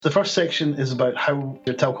The first section is about how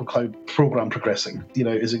your telco cloud program progressing.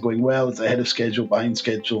 Is it going well? Is it ahead of schedule, behind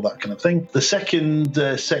schedule, that kind of thing. The second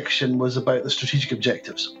section was about the strategic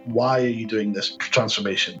objectives. Why are you doing this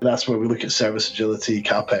transformation? That's where we look at service agility,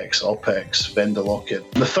 CapEx, OpEx, vendor lock-in.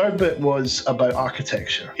 The third bit was about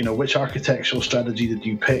architecture. Which architectural strategy did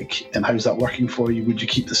you pick and how's that working for you? Would you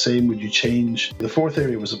keep the same? Would you change? The fourth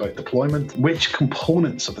area was about deployment. Which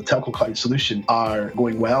components of the telco cloud solution are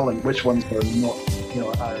going well and which ones are not,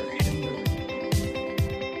 are hindering?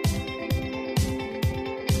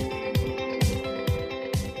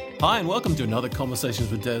 Hi, and welcome to another Conversations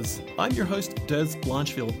with Des. I'm your host, Des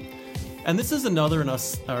Blanchfield, and this is another in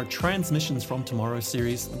our Transmissions from Tomorrow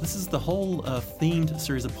series. This is the whole themed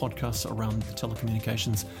series of podcasts around the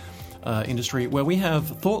telecommunications industry, where we have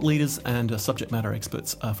thought leaders and subject matter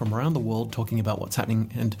experts from around the world talking about what's happening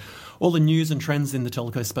and all the news and trends in the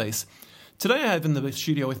telco space. Today I have in the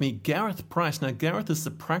studio with me Gareth Price. Now, Gareth is the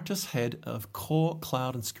practice head of core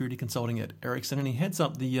cloud and security consulting at Ericsson, and he heads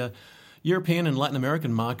up the European and Latin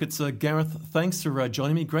American markets. Gareth, thanks for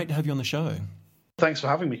joining me. Great to have you on the show. Thanks for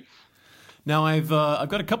having me. Now, I've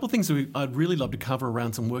got a couple of things that I'd really love to cover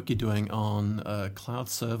around some work you're doing on cloud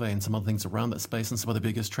survey and some other things around that space and some of the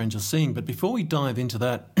biggest trends you're seeing. But before we dive into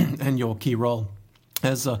that and your key role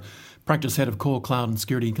as practice head of core cloud and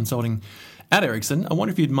security consulting at Ericsson, I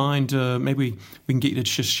wonder if you'd mind, maybe we can get you to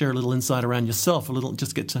just share a little insight around yourself, so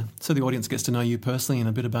the audience gets to know you personally and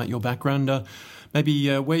a bit about your background,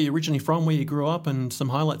 maybe where you're originally from, where you grew up, and some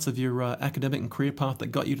highlights of your academic and career path that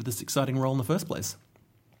got you to this exciting role in the first place.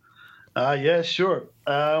 Yeah, sure.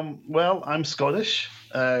 Well, I'm Scottish,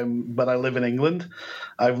 but I live in England.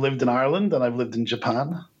 I've lived in Ireland and I've lived in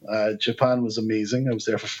Japan. Japan was amazing. I was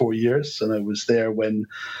there for 4 years, and I was there when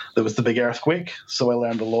there was the big earthquake. So I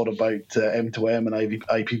learned a lot about M2M and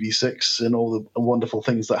IPv6 and all the wonderful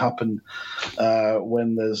things that happen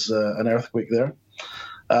when there's an earthquake there.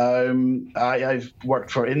 I've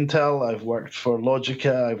worked for Intel, I've worked for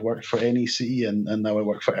Logica, I've worked for NEC, and now I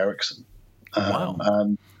work for Ericsson.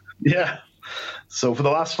 Wow. Yeah. So for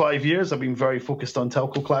the last 5 years, I've been very focused on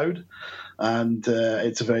telco cloud, and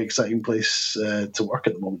it's a very exciting place to work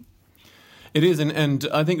at the moment. It is, and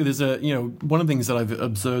I think there's one of the things that I've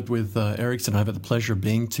observed with Ericsson. I've had the pleasure of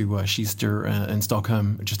being to Kista in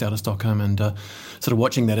Stockholm, just out of Stockholm, and sort of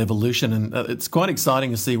watching that evolution. And it's quite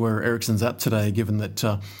exciting to see where Ericsson's at today, given that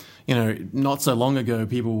not so long ago,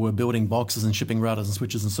 people were building boxes and shipping routers and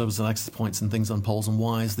switches and service and access points and things on poles and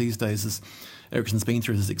wires. These days, as Ericsson's been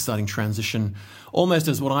through this exciting transition, almost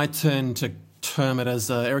as what I tend to term it as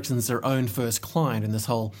Ericsson's their own first client in this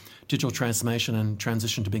whole digital transformation and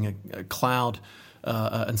transition to being a cloud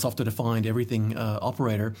and software-defined everything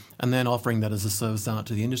operator, and then offering that as a service out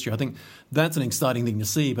to the industry. I think that's an exciting thing to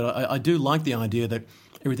see, but I do like the idea that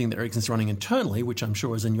everything that Ericsson's running internally, which I'm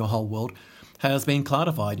sure is in your whole world, has been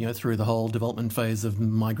cloudified, through the whole development phase of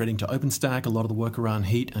migrating to OpenStack, a lot of the work around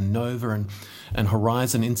Heat and Nova and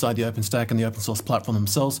Horizon inside the OpenStack and the open source platform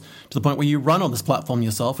themselves, to the point where you run on this platform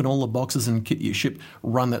yourself, and all the boxes and kit you ship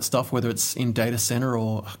run that stuff, whether it's in data center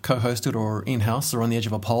or co-hosted or in-house or on the edge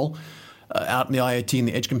of a pole, out in the IoT and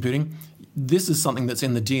the edge computing. This is something that's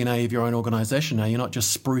in the DNA of your own organization now. You're not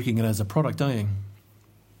just spruiking it as a product, are you?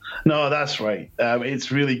 No, that's right.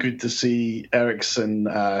 It's really good to see Ericsson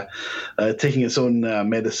taking its own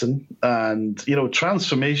medicine. And,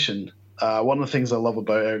 transformation, one of the things I love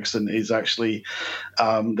about Ericsson is actually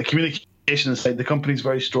the communication inside the company is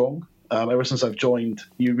very strong. Ever since I've joined,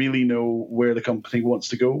 you really know where the company wants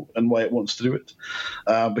to go and why it wants to do it.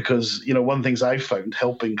 Because, one of the things I've found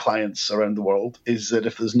helping clients around the world is that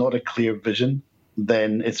if there's not a clear vision,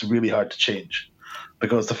 then it's really hard to change.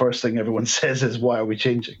 Because the first thing everyone says is, why are we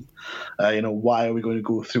changing? Why are we going to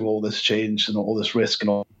go through all this change and all this risk and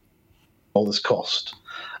all this cost?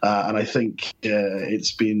 And I think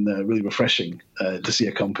it's been really refreshing to see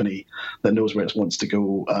a company that knows where it wants to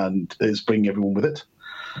go and is bringing everyone with it.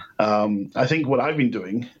 I think what I've been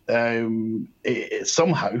doing,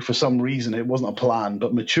 somehow, for some reason, it wasn't a plan,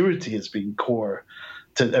 but maturity has been core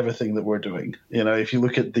to everything that we're doing. If you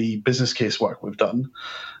look at the business case work we've done,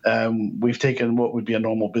 we've taken what would be a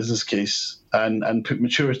normal business case and put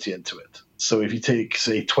maturity into it. So if you take,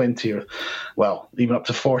 say, 20 or, even up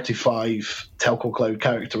to 45 telco cloud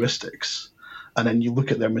characteristics, and then you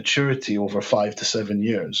look at their maturity over 5 to 7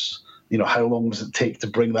 years, how long does it take to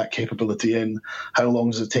bring that capability in? How long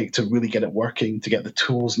does it take to really get it working, to get the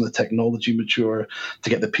tools and the technology mature, to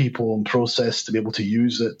get the people and process to be able to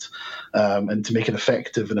use it, and to make it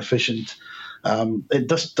effective and efficient? It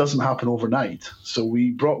just doesn't happen overnight. So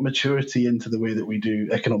we brought maturity into the way that we do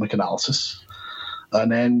economic analysis.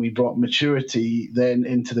 And then we brought maturity then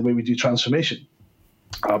into the way we do transformation.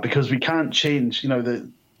 because we can't change. The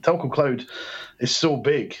telco cloud is so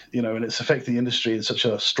big, and it's affecting the industry in such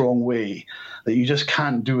a strong way that you just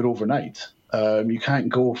can't do it overnight. You can't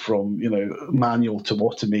go from manual to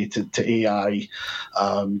automated to AI,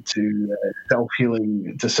 to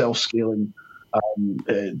self-healing to self-scaling,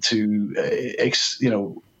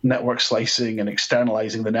 to network slicing and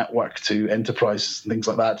externalizing the network to enterprises and things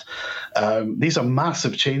like that. These are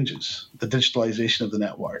massive changes, the digitalization of the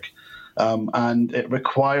network, and it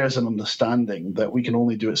requires an understanding that we can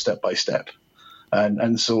only do it step by step,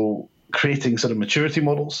 and so creating sort of maturity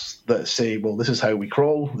models that say, well, this is how we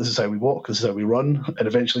crawl, this is how we walk, this is how we run, and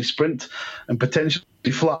eventually sprint, and potentially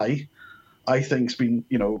fly, I think has been,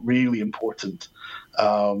 really important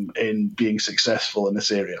in being successful in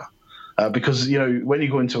this area. Because, when you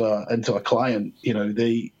go into a client,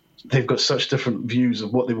 they've got such different views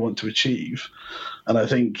of what they want to achieve. And I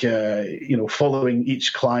think, following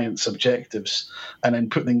each client's objectives and then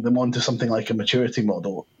putting them onto something like a maturity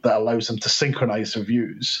model that allows them to synchronize their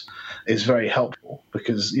views is very helpful.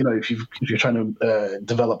 Because, if you're trying to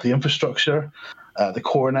develop the infrastructure, the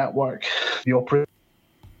core network, the operating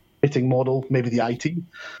model, maybe the IT,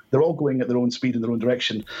 they're all going at their own speed in their own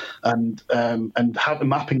direction, and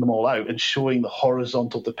mapping them all out and showing the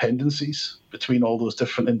horizontal dependencies between all those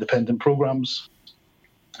different independent programs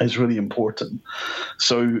is really important.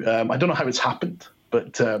 So I don't know how it's happened,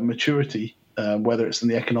 but maturity, whether it's in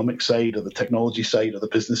the economic side or the technology side or the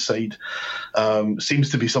business side,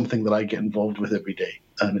 seems to be something that I get involved with every day,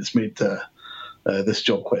 and it's made this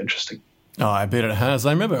job quite interesting. Oh, I bet it has.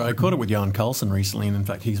 I remember I caught it with Jan Carlson recently, and in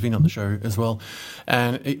fact, he's been on the show as well.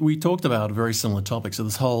 And we talked about a very similar topic. So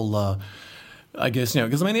this whole, I guess,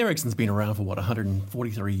 because Ericsson's been around for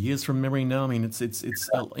 143 years from memory now. I mean, it's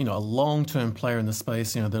a long-term player in the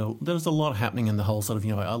space. There's a lot happening in the whole sort of,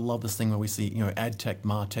 I love this thing where we see, ad tech,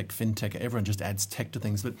 martech, fintech. Everyone just adds tech to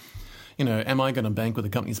things, but. Am I going to bank with a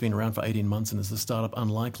company that's been around for 18 months and is a startup?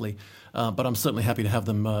 Unlikely. But I'm certainly happy to have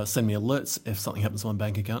them send me alerts if something happens to my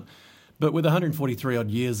bank account. But with 143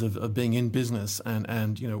 odd years of being in business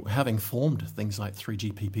and having formed things like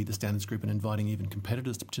 3GPP, the standards group, and inviting even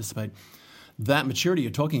competitors to participate, that maturity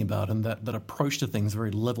you're talking about and that approach to things,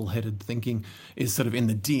 very level-headed thinking, is sort of in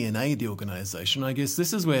the DNA of the organization. I guess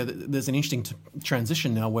this is where there's an interesting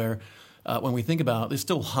transition now where when we think about, there's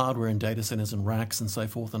still hardware in data centers and racks and so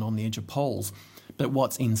forth and on the edge of poles, but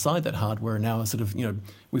what's inside that hardware now is sort of,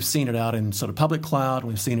 we've seen it out in sort of public cloud, and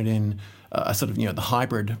we've seen it in the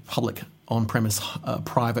hybrid public on-premise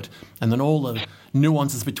private, and then all the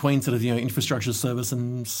nuances between sort of, infrastructure service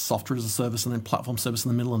and software as a service, and then platform service in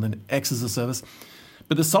the middle, and then X as a service.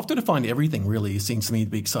 But the software-defined everything really seems to me to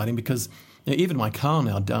be exciting because even my car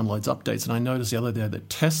now downloads updates. And I noticed the other day that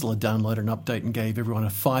Tesla downloaded an update and gave everyone a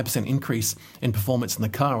 5% increase in performance in the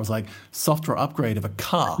car. I was like, software upgrade of a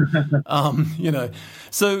car.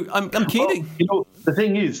 So I'm keen to... The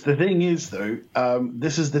thing is though,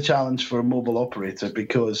 this is the challenge for a mobile operator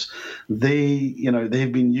because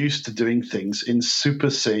they've been used to doing things in super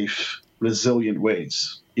safe, resilient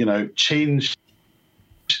ways. Change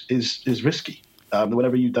is risky.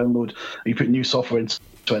 Whenever you download, you put new software into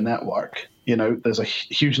a network, there's a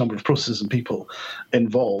huge number of processes and people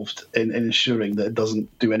involved in ensuring that it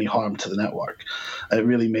doesn't do any harm to the network. It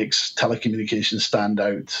really makes telecommunications stand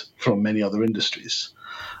out from many other industries.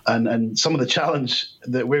 And some of the challenge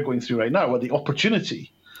that we're going through right now, or the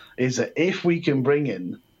opportunity, is that if we can bring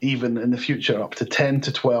in, even in the future, up to 10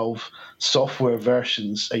 to 12 software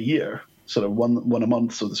versions a year, sort of one a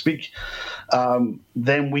month, so to speak,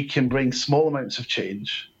 then we can bring small amounts of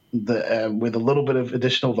change that, with a little bit of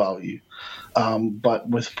additional value, but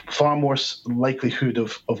with far more likelihood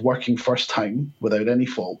of working first time without any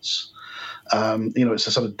faults. It's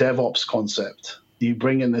a sort of DevOps concept. You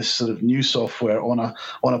bring in this sort of new software on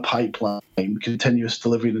a pipeline, continuous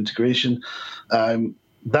delivery and integration.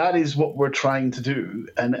 That is what we're trying to do,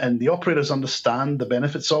 and the operators understand the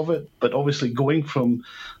benefits of it. But obviously, going from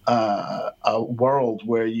a world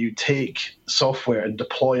where you take software and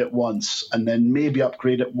deploy it once, and then maybe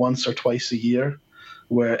upgrade it once or twice a year,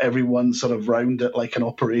 where everyone's sort of round it like an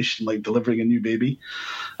operation, like delivering a new baby,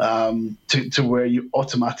 to where you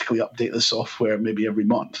automatically update the software maybe every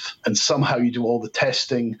month, and somehow you do all the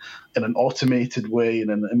testing in an automated way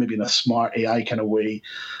and maybe in a smart AI kind of way,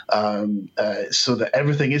 so that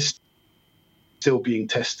everything is still being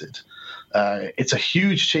tested. It's a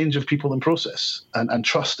huge change of people and process and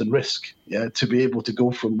trust and risk, to be able to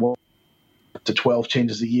go from 1 to 12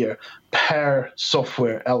 changes a year per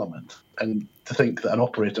software element, and to think that an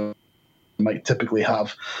operator might typically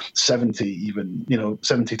have 70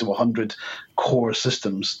 to 100 core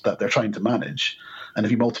systems that they're trying to manage. And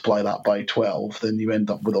if you multiply that by 12, then you end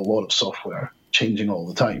up with a lot of software changing all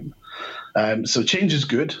the time. So change is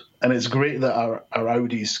good, and it's great that our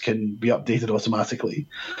Audis can be updated automatically.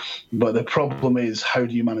 But the problem is, how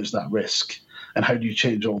do you manage that risk? And how do you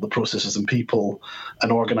change all the processes and people and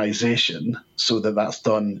organization so that that's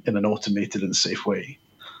done in an automated and safe way?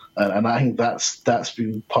 And I think that's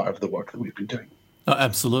been part of the work that we've been doing. Oh,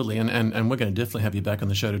 absolutely, and we're going to definitely have you back on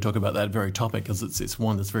the show to talk about that very topic, because it's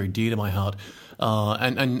one that's very dear to my heart.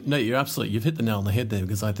 And no, you've hit the nail on the head there,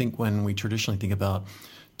 because I think when we traditionally think about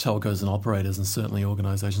telcos and operators, and certainly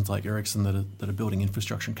organisations like Ericsson that are building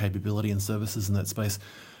infrastructure and capability and services in that space,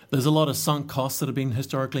 there's a lot of sunk costs that have been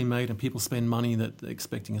historically made, and people spend money that they're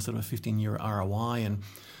expecting a sort of a 15-year ROI.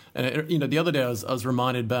 And the other day I was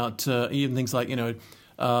reminded about even things like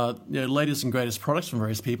latest and greatest products from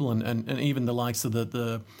various people, and even the likes of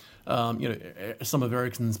some of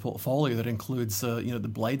Ericsson's portfolio that includes the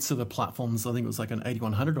blade server platforms. I think it was like an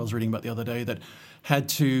 8100 I was reading about the other day that had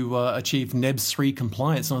to achieve NEBS 3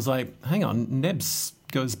 compliance, and I was like, hang on, NEBS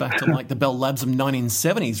goes back to like the Bell Labs of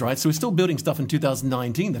 1970s, right? So we're still building stuff in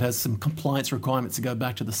 2019 that has some compliance requirements to go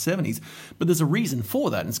back to the 70s. But there's a reason for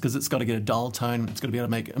that. And it's because it's got to get a dial tone. It's got to be able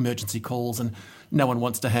to make emergency calls, and no one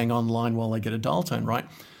wants to hang on line while they get a dial tone, right?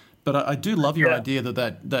 But I do love your idea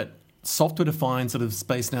that software-defined sort of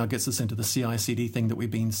space now gets us into the CI/CD thing that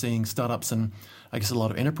we've been seeing startups and I guess a lot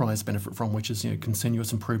of enterprise benefit from, which is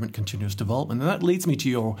continuous improvement, continuous development. And that leads me to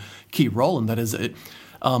your key role, and that is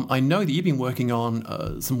I know that you've been working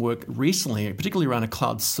on some work recently, particularly around a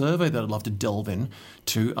cloud survey that I'd love to delve in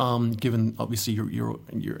to, given obviously you're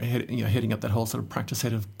heading up that whole sort of practice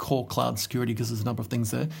head of core cloud security, because there's a number of things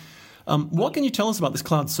there. What can you tell us about this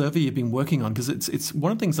cloud survey you've been working on? Because it's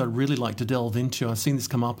one of the things I'd really like to delve into. I've seen this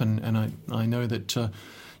come up, and I know that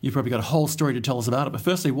you've probably got a whole story to tell us about it. But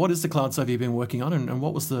firstly, what is the cloud survey you've been working on, and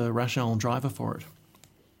what was the rationale and driver for it?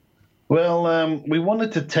 Well, we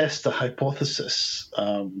wanted to test a hypothesis.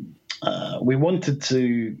 We wanted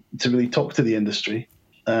to really talk to the industry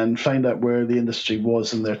and find out where the industry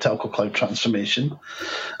was in their telco cloud transformation.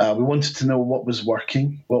 We wanted to know what was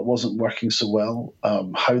working, what wasn't working so well,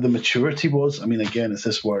 how the maturity was. I mean, again, it's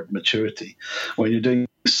this word, maturity. When you're doing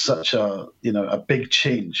such a big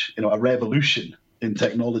change, a revolution in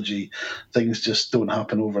technology, things just don't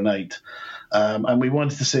happen overnight. And we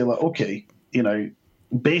wanted to say, okay,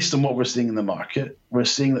 based on what we're seeing in the market, we're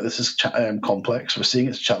seeing that this is complex. We're seeing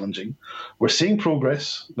it's challenging. We're seeing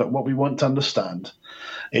progress, but what we want to understand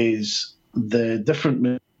is the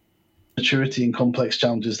different maturity and complex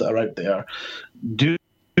challenges that are out there.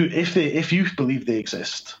 If you believe they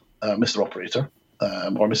exist, Mr. Operator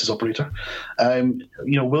or Mrs. Operator,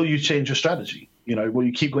 will you change your strategy? Will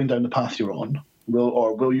you keep going down the path you're on?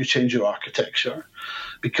 Will you change your architecture?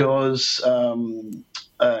 Because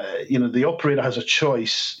the operator has a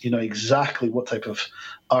choice, exactly what type of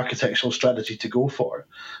architectural strategy to go for.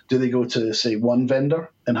 Do they go to, say, one vendor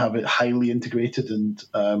and have it highly integrated and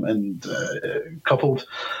coupled,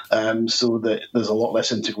 so that there's a lot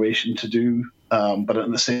less integration to do, but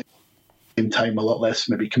at the same time a lot less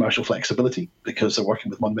maybe commercial flexibility because they're working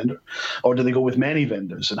with one vendor? Or do they go with many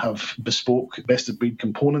vendors and have bespoke, best-of-breed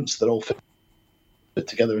components that all fit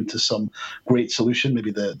together into some great solution,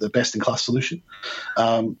 maybe the best-in-class solution?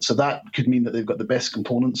 So that could mean that they've got the best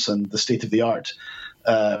components and the state-of-the-art,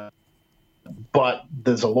 but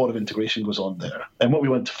there's a lot of integration goes on there. And what we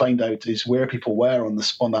want to find out is where people were on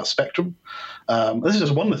that spectrum. This is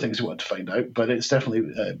just one of the things we want to find out, but it's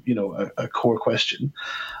definitely a core question.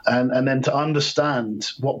 And then to understand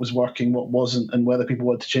what was working, what wasn't, and whether people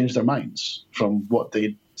want to change their minds from what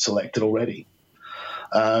they'd selected already.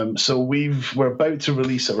 So we're about to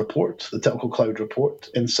release a report, the Telco Cloud Report,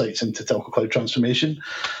 Insights into Telco Cloud Transformation,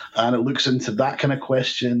 and it looks into that kind of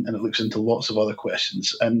question, and it looks into lots of other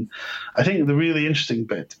questions. And I think the really interesting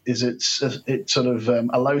bit is it sort of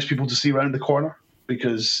allows people to see around the corner,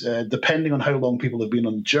 because depending on how long people have been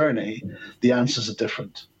on the journey, the answers are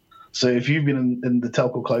different. So if you've been in the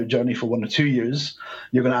Telco Cloud journey for 1 or 2 years,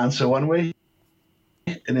 you're going to answer one way,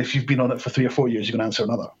 and if you've been on it for 3 or 4 years, you're going to answer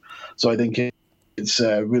another. So I think it's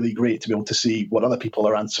really great to be able to see what other people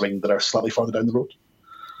are answering that are slightly further down the road.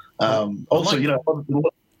 Also,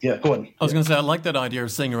 yeah, go on. I was going to say, I like that idea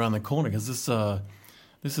of seeing around the corner, because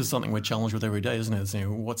this is something we're challenged with every day, isn't it? It's,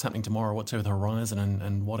 what's happening tomorrow, what's over the horizon,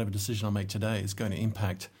 and whatever decision I make today is going to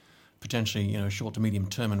impact potentially, short to medium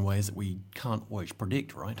term in ways that we can't always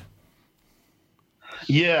predict, right?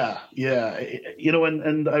 Yeah.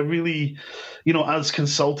 And I really, as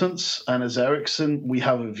consultants and as Ericsson, we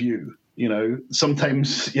have a view.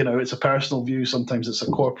 Sometimes, it's a personal view, sometimes it's a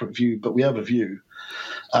corporate view, but we have a view.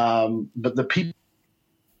 But the people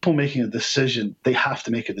making a decision, they have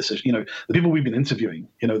to make a decision. The people we've been interviewing,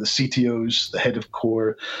 the CTOs, the head of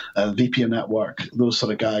core, VP of network, those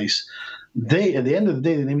sort of guys, they, at the end of the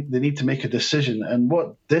day, they need to make a decision. And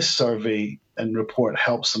what this survey and report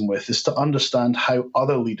helps them with is to understand how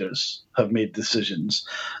other leaders have made decisions,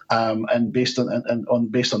 and based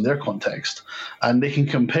on their context, and they can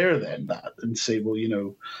compare then that and say, well,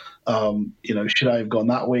 should I have gone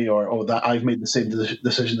that way, or that I've made the same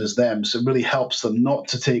decision as them. So it really helps them not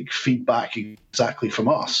to take feedback exactly from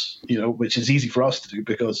us, which is easy for us to do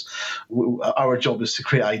because our job is to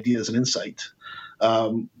create ideas and insight.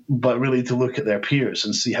 But really to look at their peers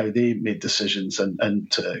and see how they made decisions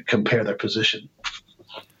and to compare their position.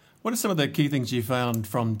 What are some of the key things you found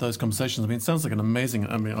from those conversations? I mean, it sounds like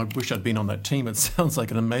I wish I'd been on that team. It sounds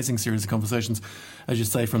like an amazing series of conversations, as you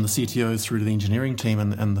say, from the CTOs through to the engineering team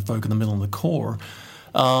and the folk in the middle and the core.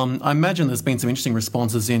 I imagine there's been some interesting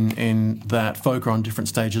responses in that folk are on different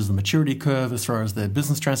stages of the maturity curve as far as their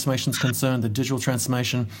business transformation is concerned, the digital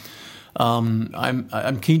transformation.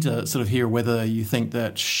 I'm keen to sort of hear whether you think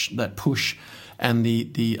that that push and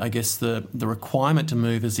the requirement to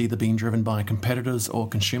move is either being driven by competitors or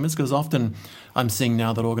consumers, because often I'm seeing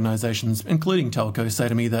now that organisations, including telcos, say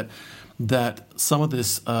to me that some of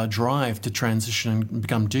this drive to transition and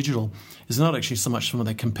become digital is not actually so much from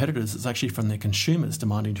their competitors, it's actually from their consumers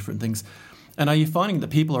demanding different things. And are you finding that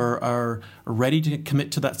people are ready to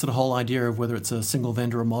commit to that sort of whole idea of whether it's a single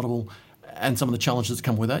vendor or model, and some of the challenges that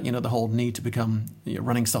come with that, the whole need to become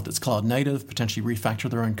running stuff that's cloud native, potentially refactor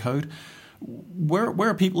their own code? Where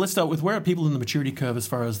are people? Let's start with where are people in the maturity curve as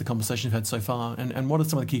far as the conversation you've had so far, and what are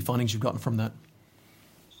some of the key findings you've gotten from that?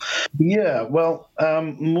 Yeah, well,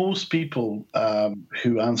 most people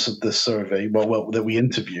who answered this survey, that we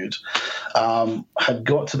interviewed, had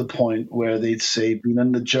got to the point where they'd say been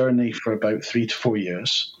in the journey for about 3 to 4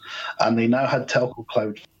 years, and they now had Telco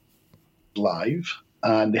Cloud live,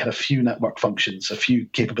 and they had a few network functions, a few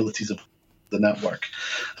capabilities of the network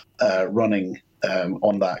running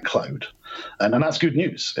on that cloud. And that's good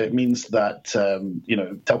news. It means that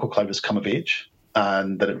Telco Cloud has come of age,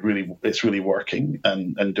 and that it's really working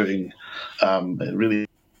and doing really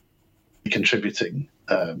contributing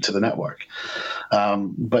to the network.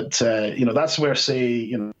 But that's where,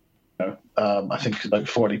 say, I think about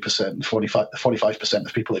 40%, 45%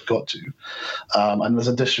 of people it got to. And there's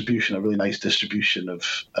a really nice distribution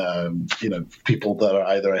of, people that are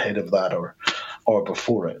either ahead of that or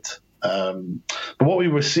before it. But what we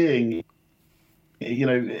were seeing,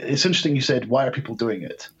 it's interesting you said, why are people doing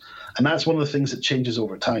it? And that's one of the things that changes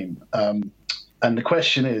over time. And the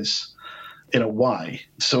question is, why?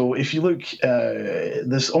 So if you look,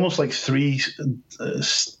 there's almost like three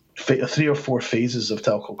or four phases of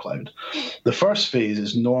Telco Cloud. The first phase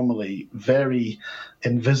is normally very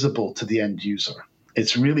invisible to the end user.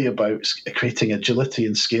 It's really about creating agility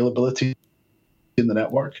and scalability in the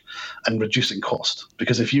network and reducing cost.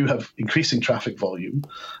 Because if you have increasing traffic volume,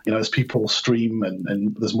 as people stream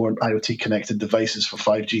and there's more IoT connected devices for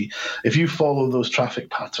 5G, if you follow those traffic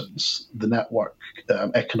patterns, the network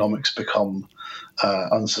economics become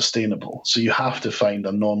unsustainable. So you have to find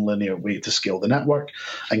a non-linear way to scale the network,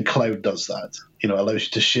 and cloud does that. Allows you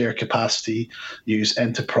to share capacity, use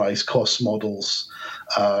enterprise cost models,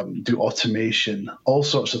 do automation, all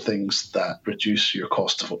sorts of things that reduce your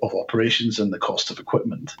cost of operations and the cost of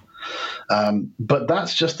equipment. But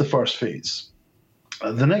that's just the first phase.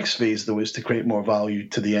 The next phase, though, is to create more value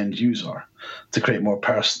to the end user, to create more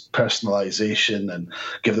personalization and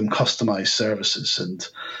give them customized services.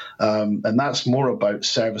 And that's more about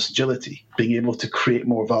service agility, being able to create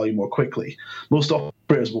more value more quickly. Most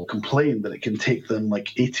operators will complain that it can take them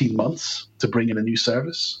like 18 months to bring in a new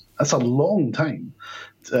service. That's a long time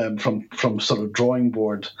from sort of drawing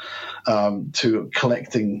board to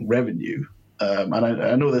collecting revenue. And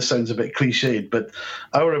I know this sounds a bit cliched, but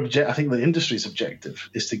I think the industry's objective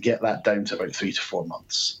is to get that down to about 3 to 4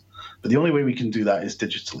 months. But the only way we can do that is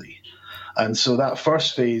digitally. And so that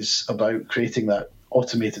first phase about creating that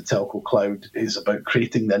automated telco cloud is about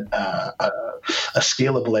creating a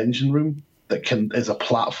scalable engine room that is a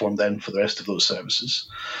platform then for the rest of those services.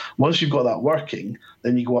 Once you've got that working,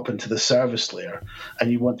 then you go up into the service layer,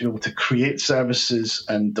 and you want to be able to create services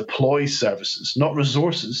and deploy services, not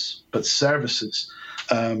resources, but services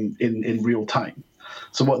in real time.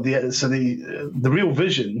 So the real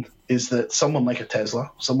vision is that someone like a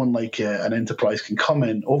Tesla, someone like an enterprise can come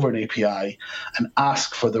in over an API and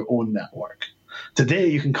ask for their own network. Today,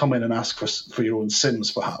 you can come in and ask for your own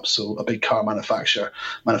SIMs, perhaps. So a big car manufacturer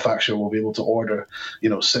will be able to order,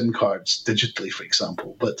 SIM cards digitally, for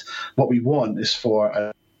example. But what we want is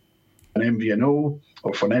for an MVNO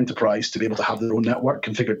or for an enterprise to be able to have their own network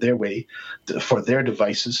configured their way for their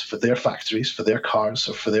devices, for their factories, for their cars,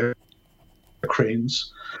 or for their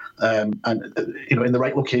cranes, and in the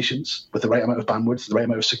right locations with the right amount of bandwidth, the right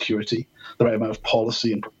amount of security, the right amount of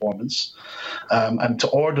policy and performance, and to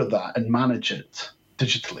order that and manage it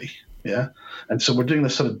digitally. Yeah. And so we're doing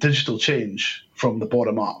this sort of digital change from the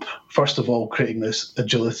bottom up. First of all, creating this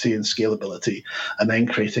agility and scalability, and then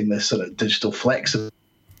creating this sort of digital flexibility.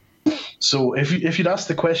 So if you'd asked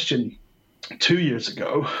the question 2 years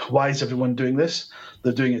ago, why is everyone doing this?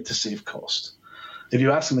 They're doing it to save cost. If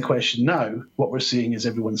you ask them the question now, what we're seeing is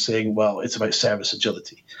everyone saying, well, it's about service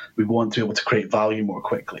agility. We want to be able to create value more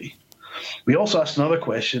quickly. We also asked another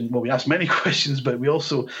question. Well, we asked many questions, but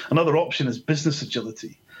another option is business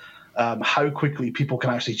agility. How quickly people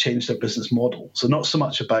can actually change their business model. So not so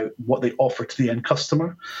much about what they offer to the end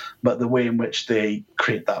customer, but the way in which they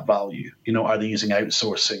create that value. Are they using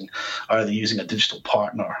outsourcing? Are they using a digital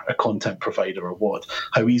partner, a content provider, or what?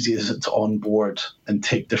 How easy is it to onboard and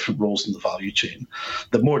take different roles in the value chain?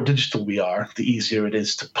 The more digital we are, the easier it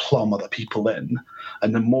is to plumb other people in.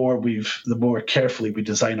 And the more carefully we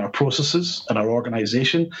design our processes and our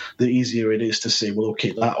organization, the easier it is to say, well,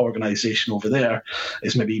 okay, that organization over there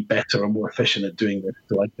is maybe better or more efficient at doing this,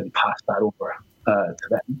 so I can pass that over to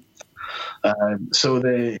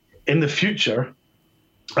them. In the future,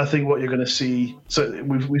 I think what you're going to see, so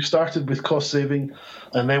we've started with cost saving,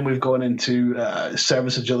 and then we've gone into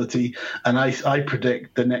service agility, and I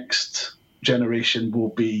predict the next generation will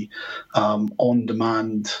be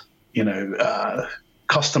on-demand,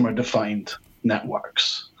 customer-defined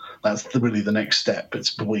networks. That's really the next step.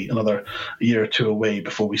 It's probably another year or two away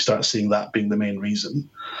before we start seeing that being the main reason.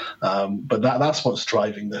 But that's what's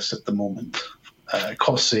driving this at the moment,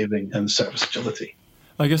 cost saving and service agility.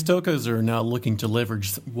 I guess telcos are now looking to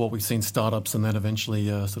leverage what we've seen startups and then eventually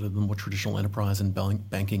sort of the more traditional enterprise and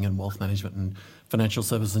banking and wealth management and financial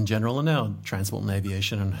services in general, and now transport and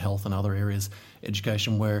aviation and health and other areas,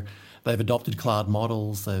 education, where they've adopted cloud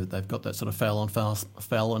models. They've got that sort of fail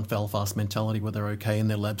and fail fast mentality where they're okay in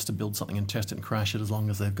their labs to build something and test it and crash it as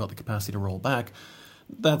long as they've got the capacity to roll back.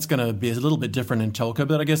 That's going to be a little bit different in telco,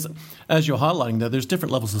 but I guess as you're highlighting there, there's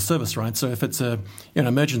different levels of service, right? So if it's a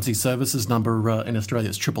emergency services number in Australia,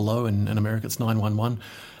 it's 000, and in America it's 911.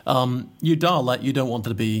 You dial that, you don't want it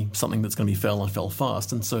to be something that's going to be fail and fail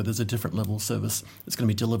fast, and so there's a different level of service that's going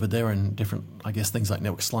to be delivered there, and different, I guess, things like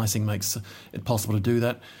network slicing makes it possible to do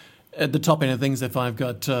that. At the top end of things, if I've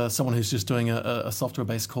got someone who's just doing a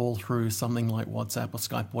software-based call through something like WhatsApp or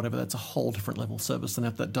Skype or whatever, that's a whole different level of service. And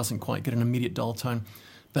if that doesn't quite get an immediate dial tone,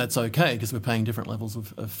 that's okay because we're paying different levels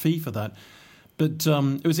of fee for that. But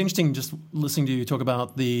it was interesting just listening to you talk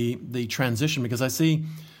about the transition, because I see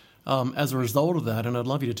as a result of that, and I'd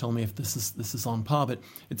love you to tell me if this is on par, but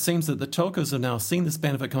it seems that the telcos have now seen this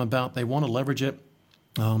benefit come about. They want to leverage it.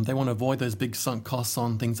 They want to avoid those big sunk costs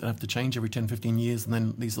on things that have to change every 10, 15 years and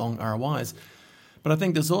then these long ROIs. But I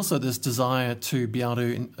think there's also this desire to be able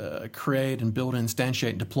to create and build and instantiate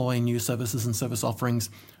and deploy new services and service offerings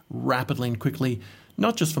rapidly and quickly,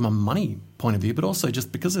 not just from a money point of view, but also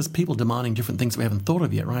just because there's people demanding different things we haven't thought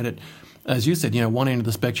of yet, right? As you said, one end of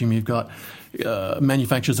the spectrum, you've got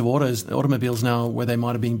manufacturers of automobiles now where they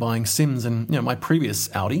might have been buying SIMs, and my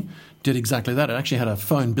previous Audi did exactly that. It actually had a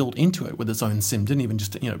phone built into it with its own SIM. Didn't even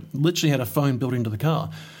just, literally had a phone built into the car.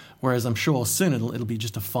 Whereas I'm sure soon it'll be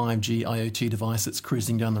just a 5G IoT device that's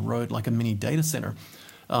cruising down the road like a mini data center.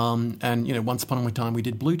 And once upon a time we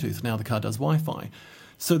did Bluetooth. Now the car does Wi-Fi.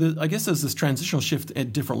 So I guess there's this transitional shift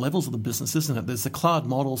at different levels of the business, isn't it? There's the cloud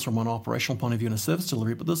models from an operational point of view and a service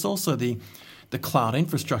delivery, but there's also the cloud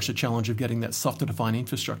infrastructure challenge of getting that software-defined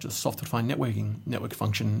infrastructure, software-defined network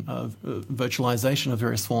function, virtualization of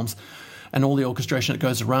various forms, and all the orchestration that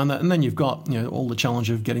goes around that. And then you've got all the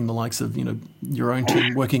challenge of getting the likes of your own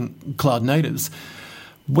team working cloud natives.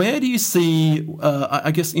 Where do you see,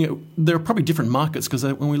 I guess, there are probably different markets, because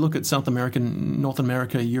when we look at South America, North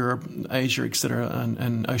America, Europe, Asia, et cetera,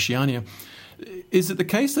 and Oceania, is it the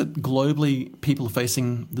case that globally people are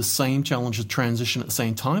facing the same challenge of transition at the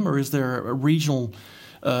same time, or is there a regional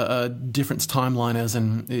difference timeline, as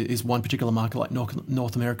in is one particular market like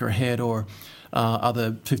North America ahead, or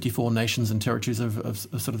other 54 nations and territories of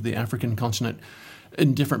sort of the African continent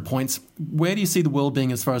in different points? Where do you see the world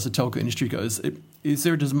being as far as the telco industry goes? Is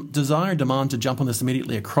there a desire and demand to jump on this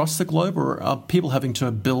immediately across the globe, or are people having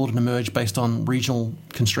to build and emerge based on regional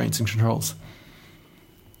constraints and controls?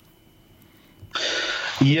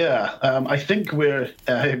 Yeah, I think where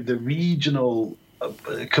the regional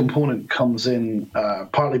component comes in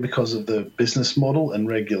partly because of the business model and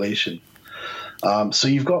regulation. So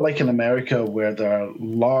you've got like in America where there are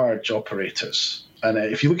large operators. And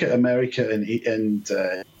if you look at America and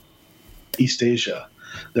East Asia,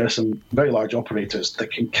 there are some very large operators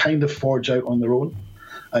that can kind of forge out on their own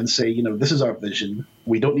and say, this is our vision.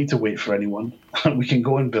 We don't need to wait for anyone. We can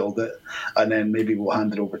go and build it, and then maybe we'll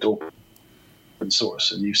hand it over to open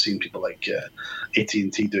source. And you've seen people like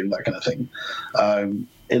AT&T doing that kind of thing.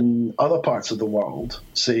 In other parts of the world,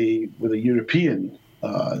 say with a European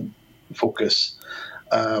focus,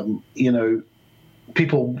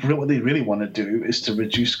 people what they really want to do is to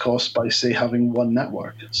reduce costs by, say, having one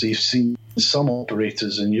network. So you've seen some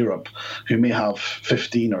operators in Europe who may have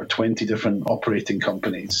 15 or 20 different operating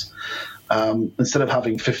companies. Instead of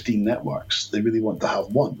having 15 networks, they really want to have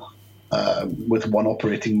one. With one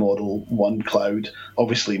operating model, one cloud,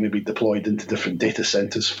 obviously maybe deployed into different data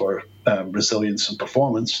centers for resilience and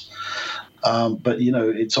performance. But,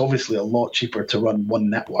 it's obviously a lot cheaper to run one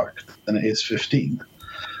network than it is 15.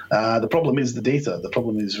 The problem is the data. The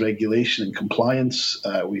problem is regulation and compliance.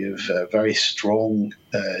 We have very strong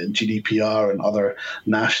GDPR and other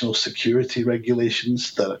national security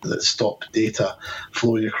regulations that stop data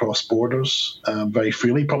flowing across borders very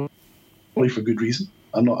freely, probably for good reason.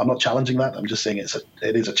 I'm not challenging that. I'm just saying it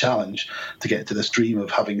is a challenge to get to this dream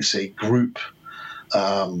of having, say, group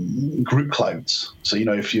clouds. So,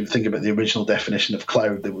 if you think about the original definition of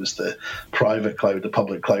cloud, there was the private cloud, the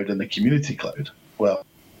public cloud, and the community cloud. Well,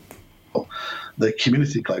 the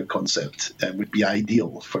community cloud concept would be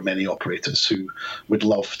ideal for many operators who would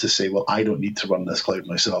love to say, well, I don't need to run this cloud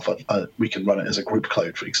myself. We can run it as a group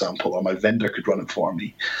cloud, for example, or my vendor could run it for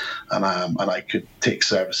me, and I could take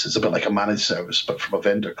services, a bit like a managed service, but from a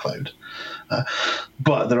vendor cloud.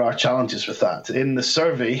 But there are challenges with that. In the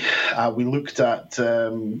survey, we looked at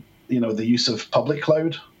the use of public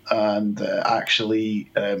cloud. And actually,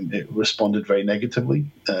 it responded very negatively.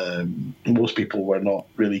 Most people were not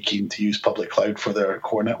really keen to use public cloud for their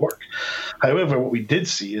core network. However, what we did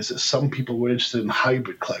see is that some people were interested in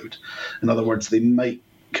hybrid cloud. In other words, they might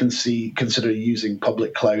consider using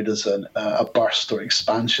public cloud as a burst or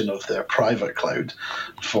expansion of their private cloud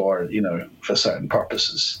for certain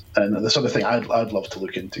purposes. And the sort of thing I'd love to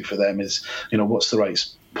look into for them is, what's the right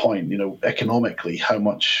point? Economically, how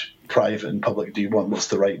much private and public do you want? What's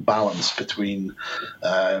the right balance between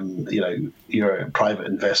your private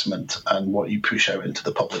investment and what you push out into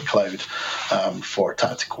the public cloud for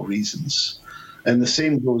tactical reasons? And the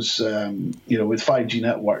same goes with 5G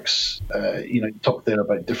networks. You talked there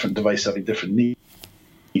about different devices having different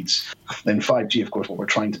needs. In 5G, of course, what we're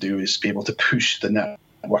trying to do is be able to push the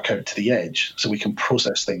network out to the edge so we can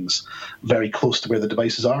process things very close to where the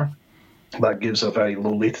devices are. That gives a very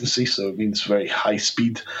low latency, so it means very high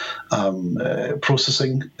speed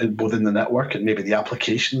processing within the network and maybe the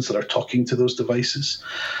applications that are talking to those devices.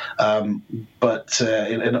 But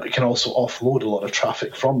it can also offload a lot of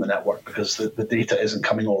traffic from the network because the data isn't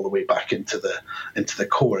coming all the way back into the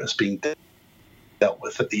core. It's being dealt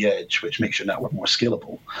with at the edge, which makes your network more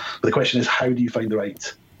scalable. But the question is, how do you find the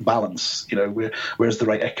right balance? Where's the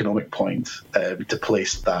right economic point to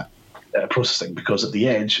place that processing? Because at the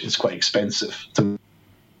edge, it's quite expensive to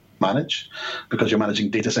manage because you're managing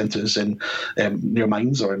data centers in near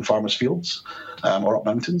mines or in farmers' fields or up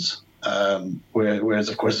mountains. Whereas,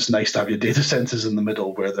 of course, it's nice to have your data centers in the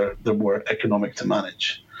middle where they're more economic to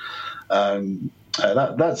manage.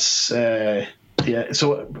 That's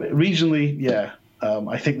So regionally,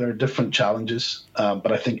 I think there are different challenges,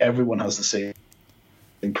 but I think everyone has the same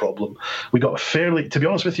problem. We got to be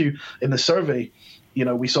honest with you, in the survey,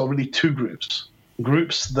 we saw really two groups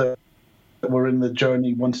that were in the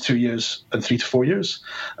journey 1 to 2 years and 3 to 4 years,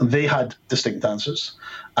 and they had distinct answers.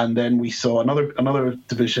 And then we saw another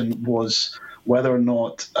division was whether or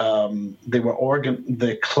not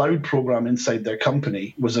the cloud program inside their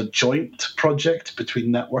company was a joint project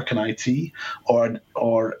between network and IT, or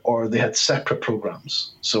they had separate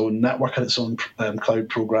programs. So network had its own cloud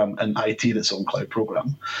program and IT had its own cloud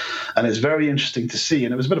program. And it's very interesting to see,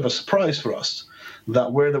 and it was a bit of a surprise for us,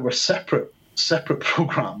 that where there were separate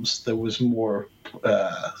programs, there was more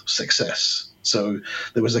success. So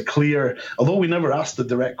there was a clear, although we never asked the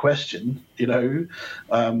direct question, you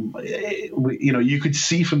could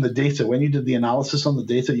see from the data, when you did the analysis on the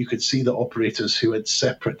data, you could see the operators who had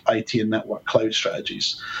separate IT and network cloud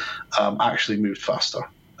strategies actually moved faster.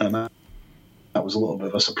 And that was a little bit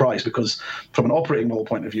of a surprise because from an operating model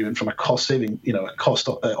point of view and from a cost saving, cost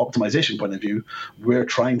optimization point of view, we're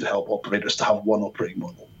trying to help operators to have one operating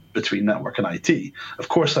model between network and IT. Of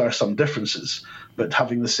course, there are some differences, but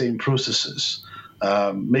having the same processes,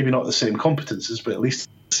 maybe not the same competences, but at least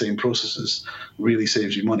same processes really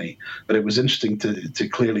saves you money. But it was interesting to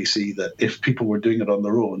clearly see that if people were doing it on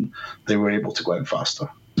their own, they were able to go out faster.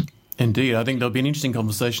 Indeed. I think there'll be an interesting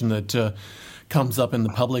conversation that comes up in the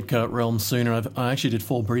public realm sooner. I actually did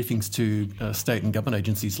 4 briefings to state and government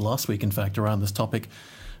agencies last week, in fact, around this topic,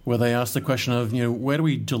 where they asked the question of, where do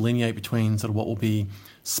we delineate between sort of what will be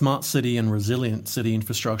smart city and resilient city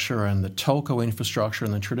infrastructure and the telco infrastructure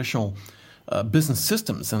and the traditional business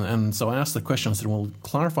systems. And so I asked the question, I said, well,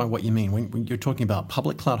 clarify what you mean. When you're talking about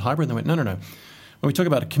public cloud hybrid, they went, no. When we talk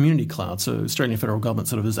about a community cloud, so Australian federal government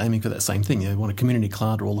sort of is aiming for that same thing. They want a community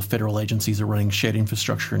cloud where all the federal agencies are running shared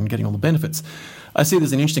infrastructure and getting all the benefits. I see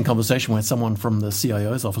there's an interesting conversation where someone from the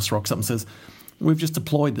CIO's office rocks up and says, we've just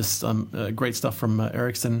deployed this great stuff from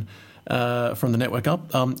Ericsson from the network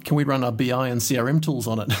up. Can we run our BI and CRM tools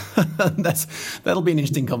on it? That'll be an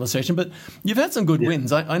interesting conversation. But you've had some good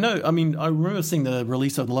wins. I know. I mean, I remember seeing the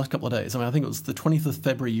release over the last couple of days. I think it was the 20th of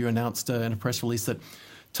February you announced in a press release that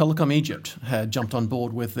Telecom Egypt had jumped on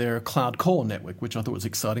board with their Cloud Core network, which I thought was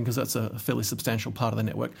exciting because that's a fairly substantial part of the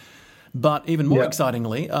network. But even more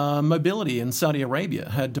excitingly, Mobility in Saudi Arabia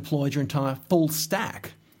had deployed your entire full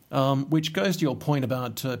stack, which goes to your point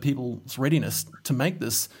about people's readiness to make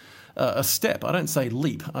this a step. I don't say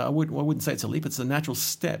leap. I wouldn't say it's a leap. It's a natural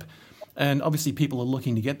step. And obviously people are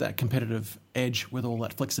looking to get that competitive edge with all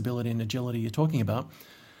that flexibility and agility you're talking about.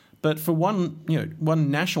 But for one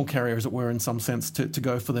national carrier, as it were, in some sense, to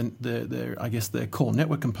go for their core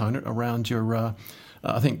network component around your,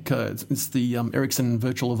 I think it's the Ericsson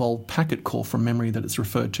Virtual Evolved Packet Core from memory that it's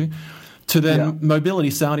referred to then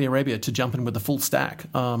Mobility Saudi Arabia to jump in with the full stack.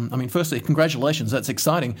 Firstly, congratulations, that's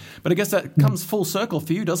exciting. But I guess that comes full circle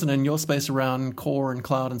for you, doesn't it, in your space around core and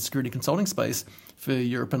cloud and security consulting space for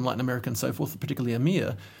Europe and Latin America and so forth, particularly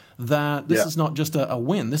EMEA, that this is not just a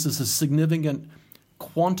win, this is a significant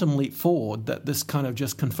quantum leap forward that this kind of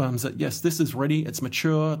just confirms that, yes, this is ready, it's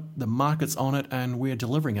mature, the market's on it, and we're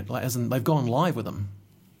delivering it, as in they've gone live with them.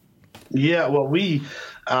 Yeah, well, we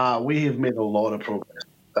have made a lot of progress.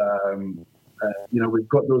 We've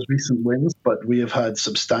got those recent wins, but we have had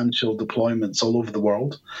substantial deployments all over the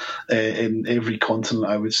world, in every continent,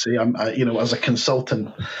 I would say. As a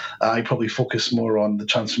consultant, I probably focus more on the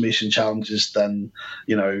transformation challenges than,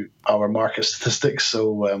 our market statistics.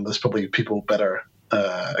 So there's probably people better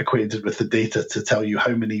acquainted with the data to tell you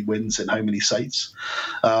how many wins in how many sites.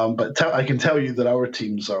 But I can tell you that our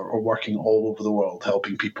teams are working all over the world,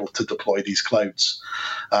 helping people to deploy these clouds.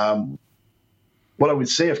 What I would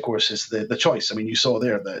say, of course, is the choice. I mean, you saw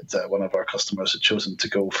there that one of our customers had chosen to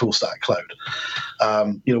go full stack cloud.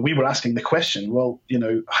 We were asking the question, well,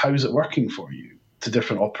 how is it working for you? To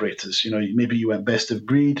different operators, maybe you went best of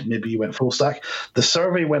breed, maybe you went full stack. The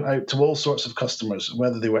survey went out to all sorts of customers,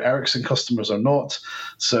 whether they were Ericsson customers or not.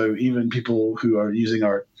 So even people who are using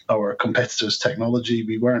our competitors' technology,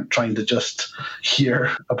 we weren't trying to just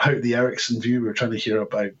hear about the Ericsson view. We were trying to hear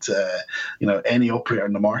about any operator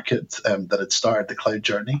in the market that had started the cloud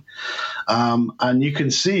journey. And you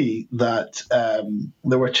can see that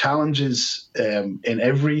there were challenges in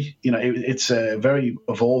every. It's a very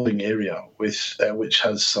evolving area with which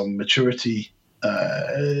has some maturity.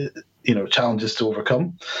 Challenges to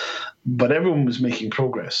overcome, but everyone was making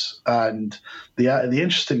progress. And the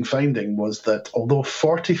interesting finding was that although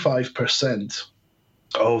 45%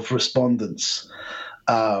 of respondents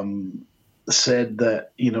said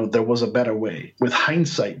that there was a better way, with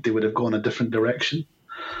hindsight they would have gone a different direction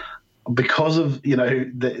because of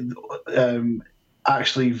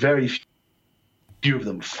actually very few of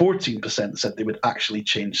them. 14% said they would actually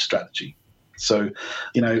change strategy. So,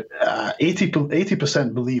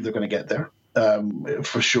 80% believe they're going to get there,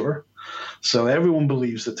 for sure. So everyone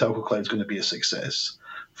believes that Telco Cloud is going to be a success.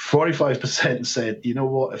 45% said, you know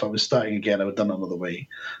what, if I was starting again, I would have done it another way.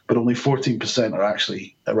 But only 14% are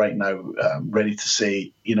actually right now ready to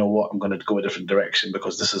say, you know what, I'm going to go a different direction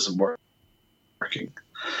because this isn't working.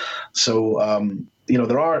 So,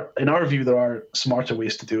 there are, in our view, there are smarter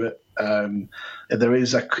ways to do it. There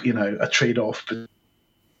is a trade-off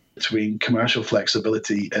between commercial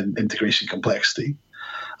flexibility and integration complexity.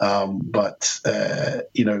 But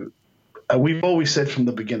we've always said from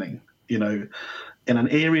the beginning, in an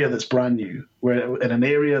area that's brand new, where in an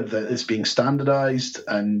area that is being standardized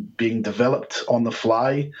and being developed on the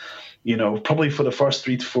fly, probably for the first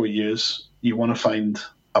 3 to 4 years, you want to find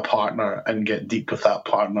a partner and get deep with that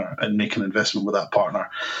partner and make an investment with that partner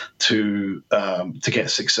to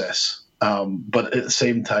get success. But at the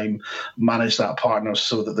same time, manage that partner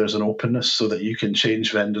so that there's an openness so that you can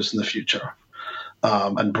change vendors in the future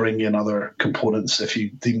and bring in other components if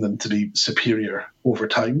you deem them to be superior over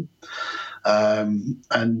time.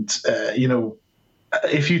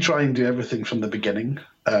 if you try and do everything from the beginning,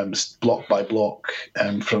 block by block,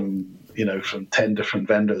 from 10 different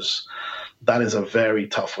vendors, that is a very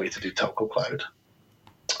tough way to do telco cloud.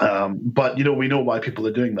 But we know why people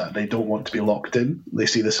are doing that. They don't want to be locked in. They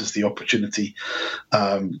see this as the opportunity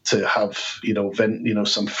to have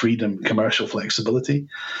some freedom, commercial flexibility.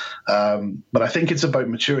 But I think it's about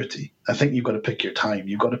maturity. I think you've got to pick your time.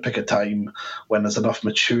 You've got to pick a time when there's enough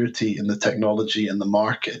maturity in the technology and the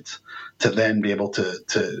market to then be able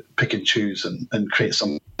to pick and choose and create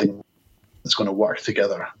something that's going to work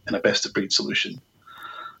together in a best of breed solution.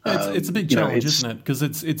 It's a big challenge, isn't it? Because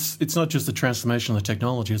it's not just the transformation of the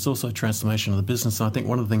technology; it's also a transformation of the business. And I think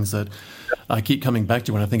one of the things that I keep coming back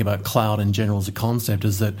to when I think about cloud in general as a concept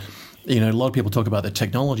is that a lot of people talk about the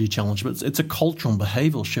technology challenge, but it's a cultural and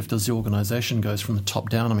behavioural shift as the organisation goes from the top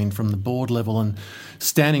down. I mean, from the board level and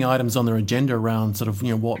standing items on their agenda around sort of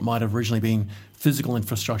what might have originally been physical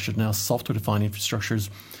infrastructure, now software-defined infrastructures.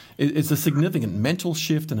 It's a significant mental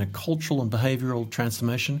shift and a cultural and behavioural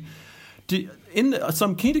transformation. So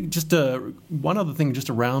I'm keen to just one other thing just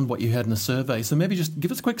around what you had in the survey. So maybe just give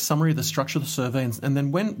us a quick summary of the structure of the survey, and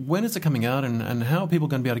then when is it coming out, and how are people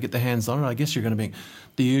going to be able to get their hands on it? I guess you're going to be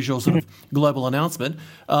the usual sort of global announcement.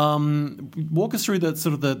 Walk us through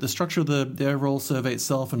the structure of the overall survey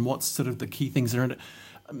itself, and what's sort of the key things that are in it.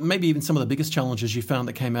 Maybe even some of the biggest challenges you found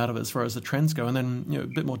that came out of it as far as the trends go, and then a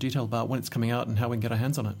bit more detail about when it's coming out and how we can get our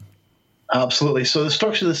hands on it. Absolutely. So the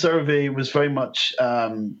structure of the survey was very much,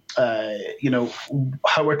 how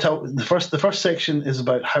we're the first section is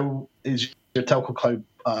about how is your telco cloud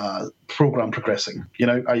program progressing.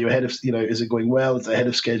 Are you ahead of? Is it going well? Is it ahead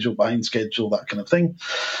of schedule, behind schedule, that kind of thing.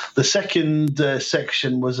 The second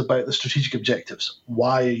section was about the strategic objectives.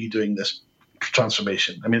 Why are you doing this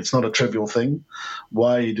transformation? I mean, it's not a trivial thing.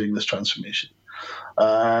 Why are you doing this transformation?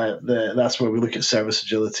 That's where we look at service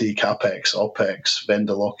agility, CapEx, OpEx,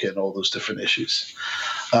 vendor lock-in, all those different issues.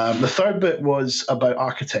 The third bit was about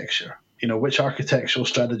architecture. Which architectural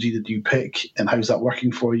strategy did you pick, and how's that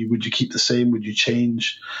working for you? Would you keep the same? Would you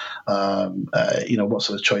change? What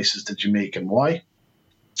sort of choices did you make and why?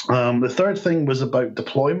 The third thing was about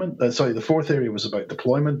deployment. The fourth area was about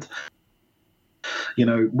deployment.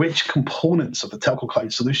 Which components of the telco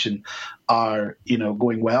cloud solution are,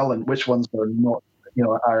 going well, and which ones are not,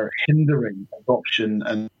 are hindering adoption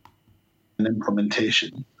and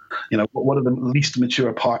implementation. What are the least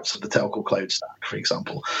mature parts of the telco cloud stack, for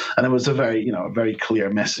example? And it was a very clear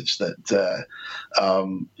message that,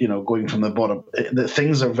 going from the bottom, that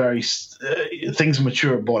things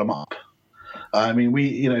mature bottom up. I mean,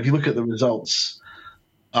 if you look at the results,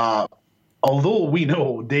 although we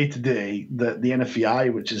know day to day that the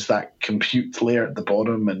NFVI, which is that compute layer at the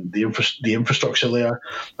bottom, and the infrastructure layer,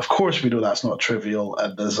 of course we know that's not trivial,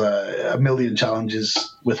 and there's a million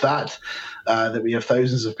challenges with that we have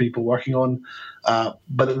thousands of people working on.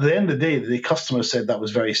 But at the end of the day, the customer said that was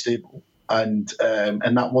very stable, and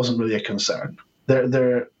that wasn't really a concern.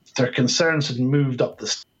 Their concerns had moved up the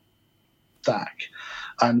stack.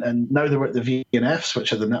 And now they're at the VNFs,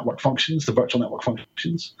 which are the network functions, the virtual network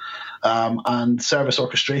functions, and service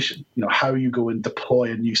orchestration. How you go and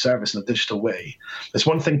deploy a new service in a digital way. It's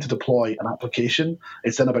one thing to deploy an application.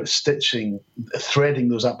 It's then about threading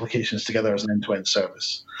those applications together as an end-to-end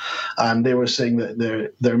service. And they were saying that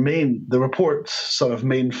the report's sort of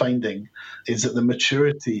main finding is that the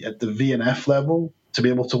maturity at the VNF level to be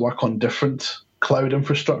able to work on different cloud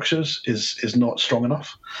infrastructures is not strong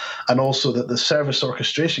enough, and also that the service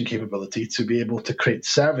orchestration capability to be able to create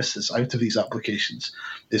services out of these applications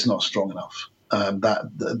is not strong enough.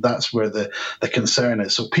 That's where the concern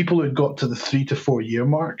is. So people who got to the 3 to 4 year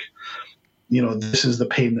mark, this is the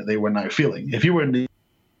pain that they were now feeling. If you were in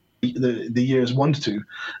the years 1 to 2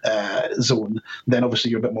 zone, then obviously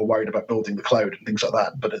you're a bit more worried about building the cloud and things like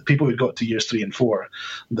that. But people who got to years 3 and 4,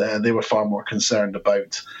 they were far more concerned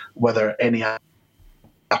about whether any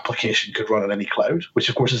application could run on any cloud, which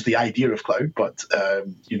of course is the idea of cloud, but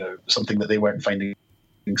something that they weren't finding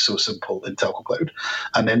so simple in telco cloud.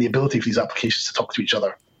 And then the ability for these applications to talk to each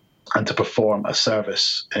other and to perform a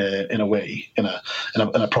service in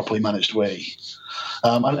a properly managed way.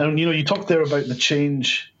 And you talked there about the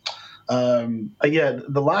change.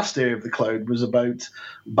 The last area of the cloud was about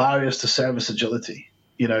barriers to service agility.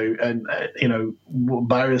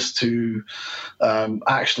 Barriers to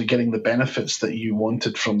actually getting the benefits that you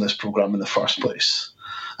wanted from this program in the first place.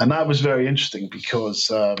 And that was very interesting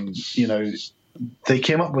because, they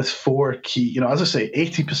came up with 4 key, as I say,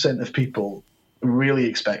 80% of people really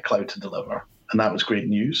expect cloud to deliver. and that was great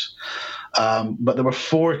news. But there were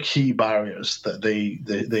 4 key barriers that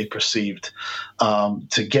they perceived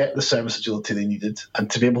to get the service agility they needed and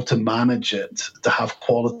to be able to manage it, to have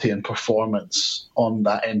quality and performance on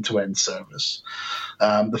that end-to-end service.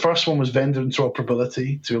 The first one was vendor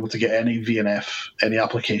interoperability, to be able to get any VNF, any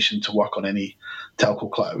application to work on any telco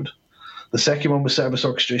cloud. The second one was service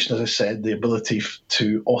orchestration, as I said, the ability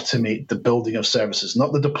to automate the building of services,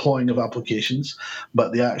 not the deploying of applications,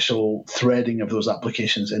 but the actual threading of those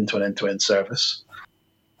applications into an end-to-end service,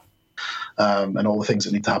 and all the things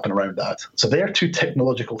that need to happen around that. So they are 2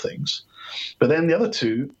 technological things. But then the other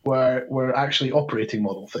 2 were actually operating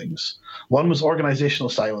model things. One was organizational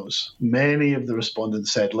silos. Many of the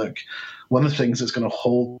respondents said, look, one of the things that's going to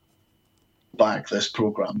hold back this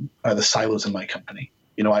program are the silos in my company.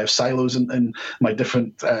 I have silos in my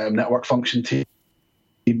different network function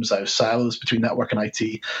teams. I have silos between network and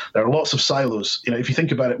IT. There are lots of silos. If you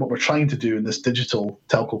think about it, what we're trying to do in this digital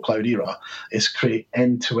telco cloud era is create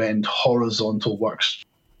end-to-end horizontal work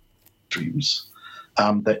streams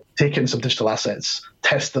that take in some digital assets,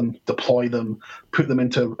 test them, deploy them, put them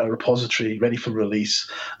into a repository ready for release,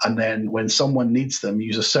 and then when someone needs them,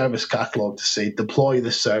 use a service catalog to say, deploy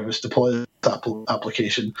this service, deploy this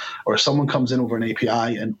application, or someone comes in over an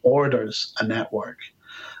API and orders a network.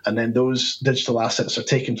 And then those digital assets are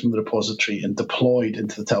taken from the repository and deployed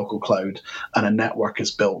into the telco cloud, and a network is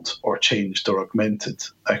built or changed or augmented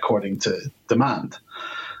according to demand.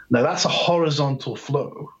 Now, that's a horizontal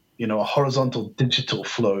flow. A horizontal digital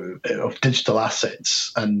flow of digital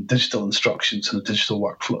assets and digital instructions and a digital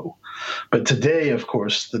workflow. But today, of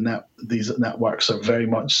course, these networks are very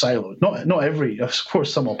much siloed. Not every, of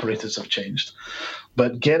course, some operators have changed,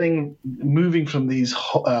 but moving from these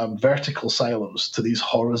vertical silos to these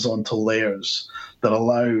horizontal layers that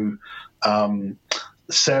allow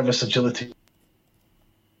service agility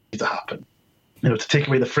to happen. To take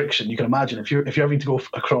away the friction. You can imagine if you're having to go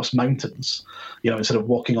across mountains, instead of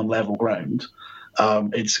walking on level ground,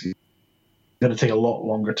 it's going to take a lot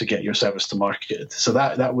longer to get your service to market. So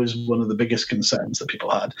that was one of the biggest concerns that people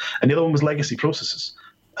had. And the other one was legacy processes.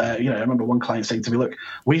 I remember one client saying to me, look,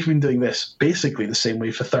 we've been doing this basically the same way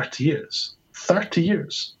for 30 years. 30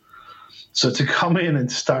 years. So to come in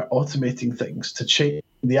and start automating things, to change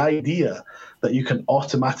the idea that you can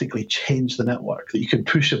automatically change the network, that you can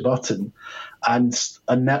push a button and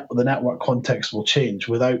the network context will change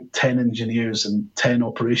without 10 engineers and 10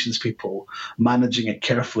 operations people managing it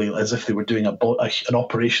carefully as if they were doing an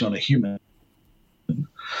operation on a human.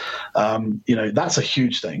 That's a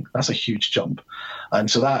huge thing. That's a huge jump. And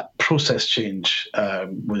so that process change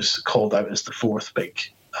was called out as the 4th big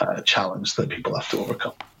challenge that people have to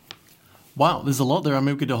overcome. Wow, there's a lot there.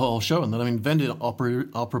 We could do a whole show on that. Vendor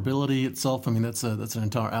operability itself, that's an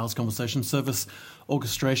entire hour's conversation. Service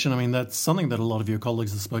orchestration, that's something that a lot of your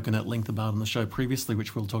colleagues have spoken at length about on the show previously,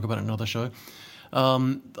 which we'll talk about in another show.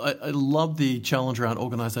 I love the challenge around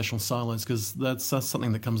organizational silos because that's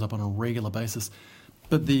something that comes up on a regular basis.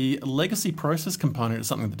 But the legacy process component is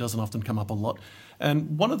something that doesn't often come up a lot.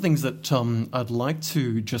 And one of the things that I'd like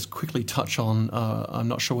to just quickly touch on, I'm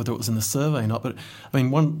not sure whether it was in the survey or not, but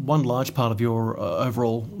one large part of your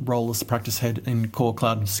overall role as the practice head in core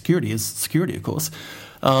cloud and security is security, of course.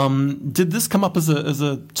 Did this come up as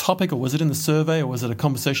a topic, or was it in the survey, or was it a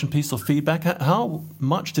conversation piece or feedback? How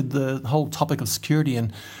much did the whole topic of security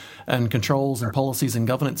and controls and policies and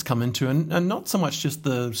governance come into, and not so much just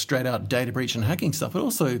the straight out data breach and hacking stuff, but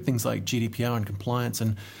also things like GDPR and compliance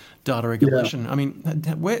and data regulation?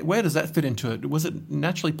 Yeah. Where does that fit into it? Was it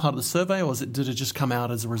naturally part of the survey, or did it just come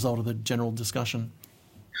out as a result of the general discussion?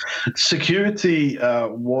 Security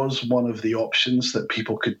was one of the options that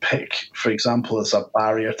people could pick, for example, as a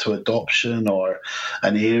barrier to adoption or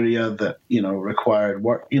an area that required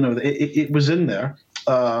work. It was in there.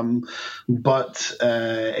 But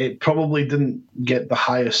it probably didn't get the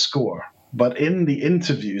highest score. But in the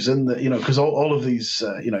interviews, because all of these,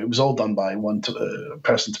 it was all done by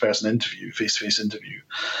person-to-person interview, face-to-face interview.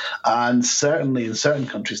 And certainly in certain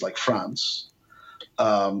countries like France,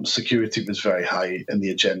 security was very high in the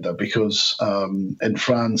agenda because in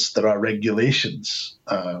France there are regulations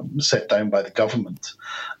set down by the government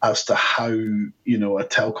as to how, a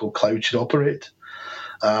telco cloud should operate.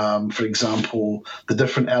 For example, the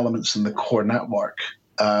different elements in the core network,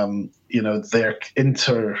 their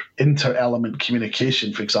inter-element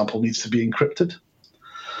communication, for example, needs to be encrypted.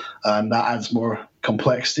 And that adds more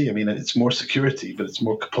complexity. It's more security, but it's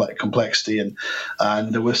more complexity. And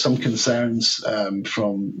there were some concerns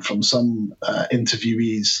from some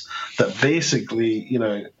interviewees that basically,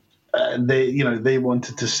 they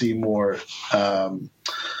wanted to see more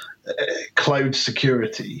cloud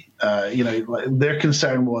security. Their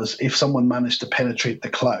concern was if someone managed to penetrate the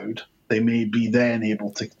cloud, they may be then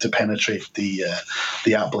able to penetrate the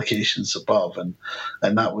applications above, and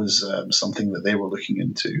that was something that they were looking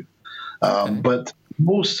into. But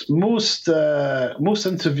most interviewees,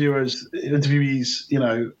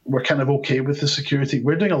 were kind of okay with the security.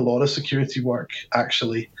 We're doing a lot of security work,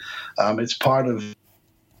 actually. It's part of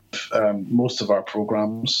most of our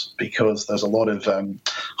programs because there's a lot of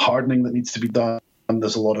hardening that needs to be done.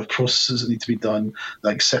 There's a lot of processes that need to be done,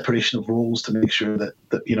 like separation of roles to make sure that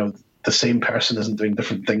the same person isn't doing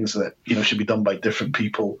different things that should be done by different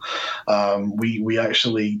people. We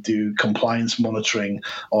actually do compliance monitoring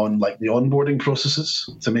on like the onboarding processes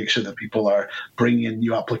to make sure that people are bringing in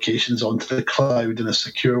new applications onto the cloud in a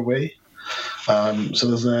secure way. So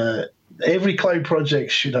there's every cloud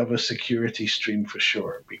project should have a security stream for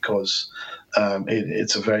sure, because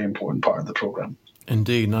it's a very important part of the program.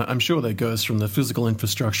 Indeed. And I'm sure that goes from the physical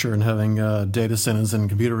infrastructure and having data centers and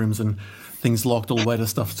computer rooms and things locked all the way to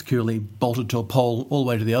stuff securely bolted to a pole, all the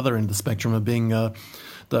way to the other end of the spectrum of being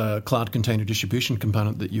the cloud container distribution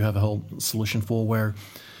component that you have a whole solution for, where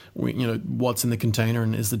what's in the container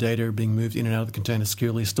and is the data being moved in and out of the container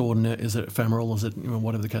securely stored in it? Is it ephemeral? Is it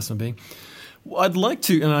whatever the case may be? I'd like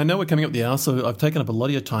to, and I know we're coming up the hour, so I've taken up a lot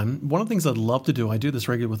of your time. One of the things I'd love to do, I do this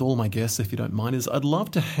regularly with all my guests, if you don't mind, is I'd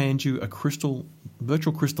love to hand you a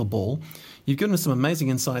virtual crystal ball. You've given us some amazing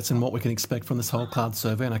insights in what we can expect from this whole cloud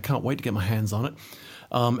survey, and I can't wait to get my hands on it.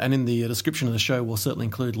 And in the description of the show, we'll certainly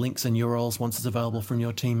include links and URLs once it's available from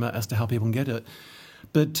your team as to how people can get it.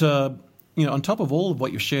 But, on top of all of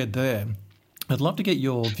what you've shared there, I'd love to get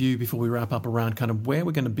your view before we wrap up around kind of where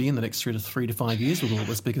we're going to be in the next 3 to 5 years with all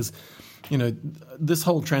this, because this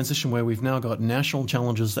whole transition where we've now got national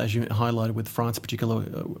challenges, as you highlighted with France, particularly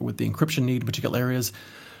with the encryption need in particular areas.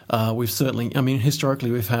 We've certainly,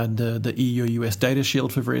 historically we've had the EU-US data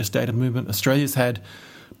shield for various data movement. Australia's had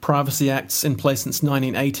privacy acts in place since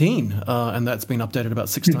 1918, and that's been updated about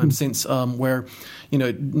 6 times since, where,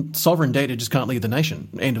 sovereign data just can't leave the nation.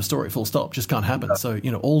 End of story, full stop, just can't happen. So,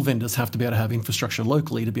 all vendors have to be able to have infrastructure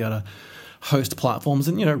locally to be able to host platforms.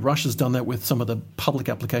 And, Russia's done that with some of the public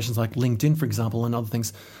applications like LinkedIn, for example, and other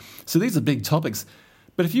things. So these are big topics.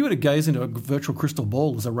 But if you were to gaze into a virtual crystal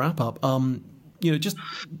ball as a wrap-up, just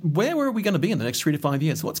where are we going to be in the next 3 to 5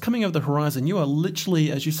 years? What's coming over the horizon? You are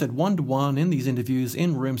literally, as you said, one-to-one in these interviews,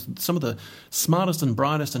 in rooms, some of the smartest and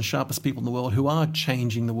brightest and sharpest people in the world who are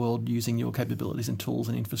changing the world using your capabilities and tools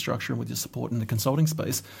and infrastructure and with your support in the consulting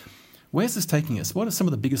space. Where's this taking us? What are some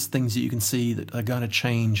of the biggest things that you can see that are going to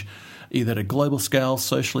change, either at a global scale,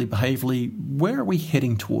 socially, behaviourally? Where are we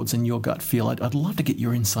heading towards in your gut feel? I'd love to get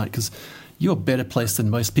your insight, because you're better placed than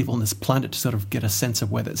most people on this planet to sort of get a sense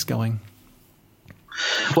of where that's going.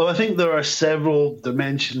 Well, I think there are several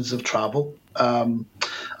dimensions of travel.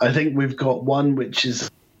 I think we've got one which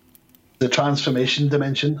is the transformation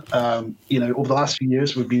dimension. Over the last few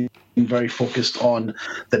years, we've been very focused on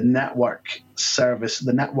the network service,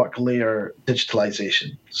 the network layer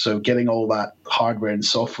digitalization. So getting all that hardware and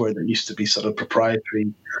software that used to be sort of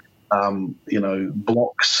proprietary,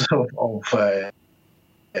 blocks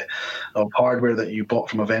of hardware that you bought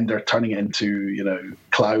from a vendor, turning it into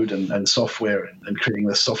cloud and software and creating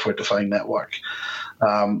this software-defined network.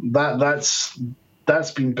 That's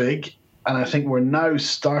been big, and I think we're now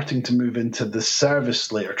starting to move into the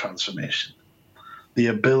service layer transformation. The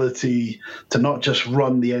ability to not just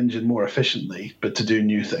run the engine more efficiently, but to do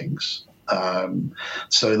new things.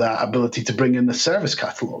 So that ability to bring in the service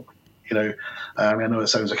catalog. I know it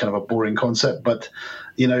sounds like kind of a boring concept, but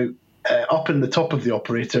up in the top of the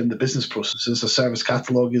operator in the business processes, a service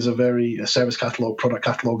catalog, product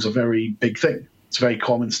catalog is a very big thing. It's a very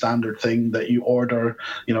common standard thing that you order,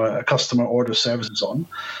 a customer orders services on.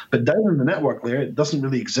 But down in the network layer, it doesn't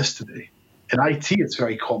really exist today. In IT, it's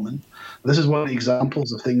very common. This is one of the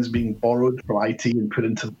examples of things being borrowed from IT and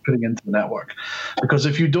putting into the network. Because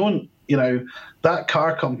if you don't, that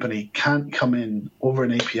car company can't come in over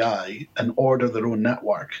an API and order their own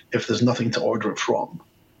network if there's nothing to order it from.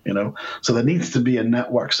 So there needs to be a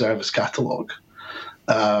network service catalog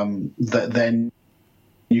that then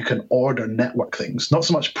you can order network things, not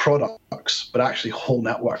so much products, but actually whole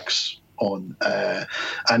networks on.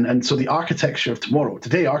 And so the architecture of tomorrow,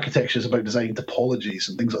 today architecture is about designing topologies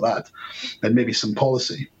and things like that, and maybe some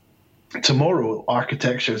policy. Tomorrow,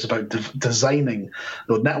 architecture is about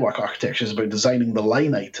network architecture is about designing the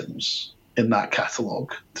line items in that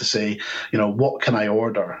catalog to say, what can I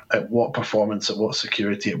order at what performance, at what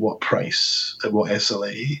security, at what price, at what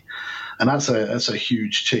SLA. And that's a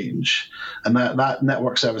huge change. And that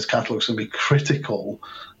network service catalog is going to be critical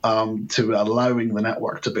to allowing the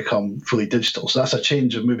network to become fully digital. So that's a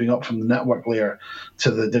change of moving up from the network layer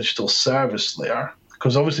to the digital service layer,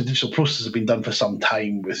 because obviously digital processes have been done for some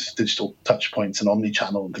time with digital touch points and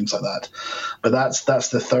omni-channel and things like that. But that's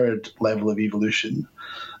the third level of evolution.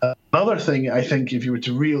 Another thing, I think, if you were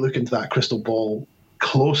to really look into that crystal ball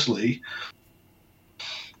closely,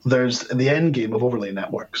 there's the end game of overlay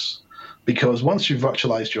networks. Because once you've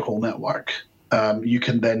virtualized your whole network, you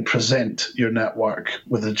can then present your network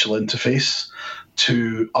with a digital interface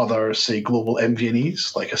to other, say, global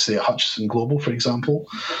MVNEs, like I say, a Hutchison Global, for example.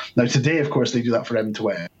 Now, today, of course, they do that for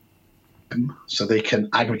M2M, so they can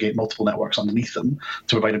aggregate multiple networks underneath them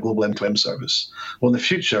to provide a global M2M service. Well, in the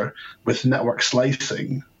future, with network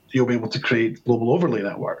slicing, you'll be able to create global overlay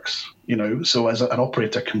networks. So as an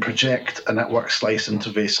operator can project a network slice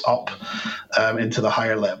interface up into the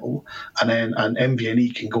higher level, and then an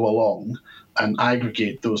MVNE can go along and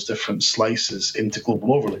aggregate those different slices into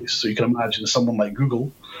global overlays. So you can imagine someone like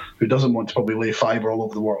Google, who doesn't want to probably lay fiber all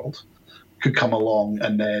over the world, could come along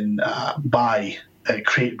and then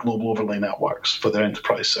create global overlay networks for their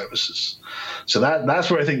enterprise services. So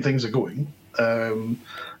that's where I think things are going.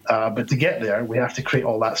 But to get there, we have to create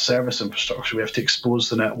all that service infrastructure. We have to expose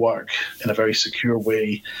the network in a very secure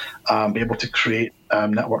way, be able to create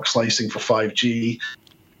network slicing for 5G,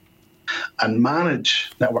 and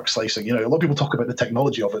manage network slicing. A lot of people talk about the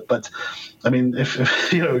technology of it, but I mean, if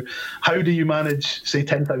how do you manage, say,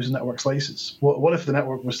 10,000 network slices? What if the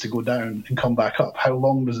network was to go down and come back up? How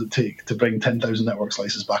long does it take to bring 10,000 network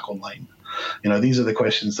slices back online? These are the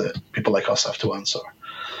questions that people like us have to answer.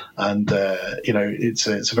 And, it's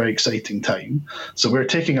a very exciting time. So we're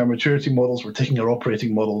taking our maturity models, we're taking our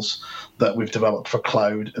operating models that we've developed for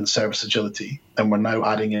cloud and service agility, and we're now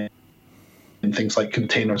adding in things like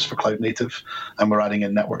containers for cloud native, and we're adding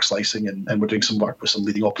in network slicing, and we're doing some work with some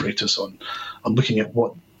leading operators on looking at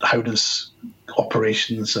how does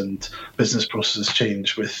operations and business processes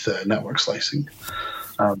change with network slicing,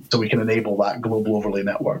 so we can enable that global overlay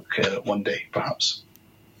network one day, perhaps.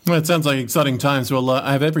 Well, it sounds like exciting times. Well,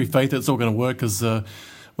 I have every faith it's all going to work, because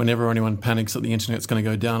whenever anyone panics that the internet's going to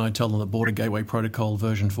go down, I tell them that Border Gateway Protocol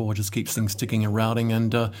version 4 just keeps things ticking and routing.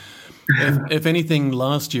 And if anything,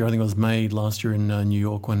 last year, I think it was May last year in New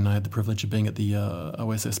York, when I had the privilege of being at the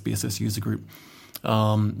OSS BSS user group,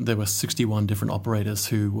 there were 61 different operators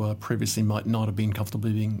who previously might not have been comfortable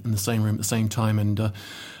being in the same room at the same time, and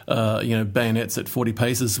bayonets at 40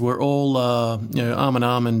 paces were all arm in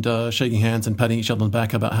arm and shaking hands and patting each other on the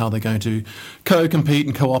back about how they're going to co-compete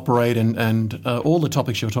and cooperate, and all the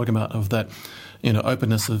topics you were talking about of that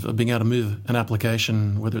openness of being able to move an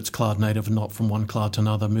application, whether it's cloud native or not, from one cloud to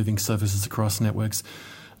another, moving services across networks.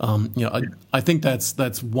 I think that's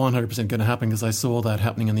 100% going to happen, because I saw that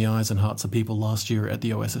happening in the eyes and hearts of people last year at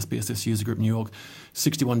the OSS BSS user group in New York.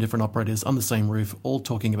 61 different operators on the same roof, all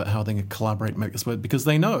talking about how they can collaborate and make this work, because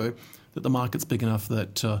they know that the market's big enough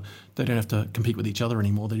that they don't have to compete with each other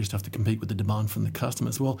anymore. They just have to compete with the demand from the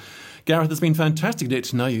customers. Well, Gareth, it's been fantastic to get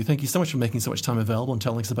to know you. Thank you so much for making so much time available and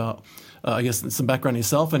telling us about, some background on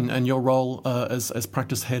yourself and your role as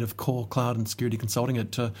practice head of core cloud and security consulting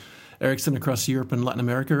at Ericsson across Europe and Latin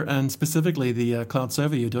America, and specifically the cloud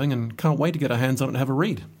survey you're doing, and can't wait to get our hands on it and have a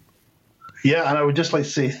read. Yeah, and I would just like to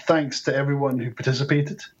say thanks to everyone who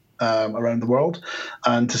participated around the world,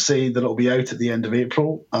 and to say that it'll be out at the end of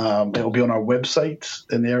April. It'll be on our website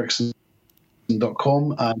in the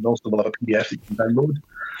ericsson.com, and also we'll have a PDF that you can download,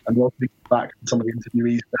 and we'll also be back to some of the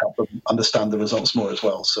interviewees to help them understand the results more as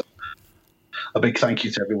well. So a big thank you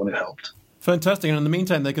to everyone who helped. Fantastic. And in the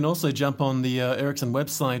meantime, they can also jump on the Ericsson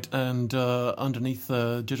website, and underneath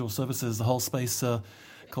digital services, the whole space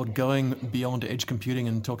called Going Beyond Edge Computing,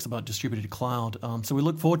 and talks about distributed cloud. So we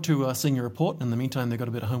look forward to seeing your report. In the meantime, they've got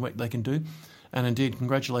a bit of homework they can do. And indeed,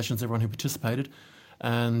 congratulations to everyone who participated.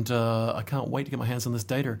 And I can't wait to get my hands on this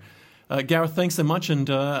data. Gareth, thanks so much, and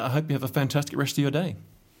I hope you have a fantastic rest of your day.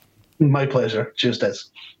 My pleasure. Cheers, Des.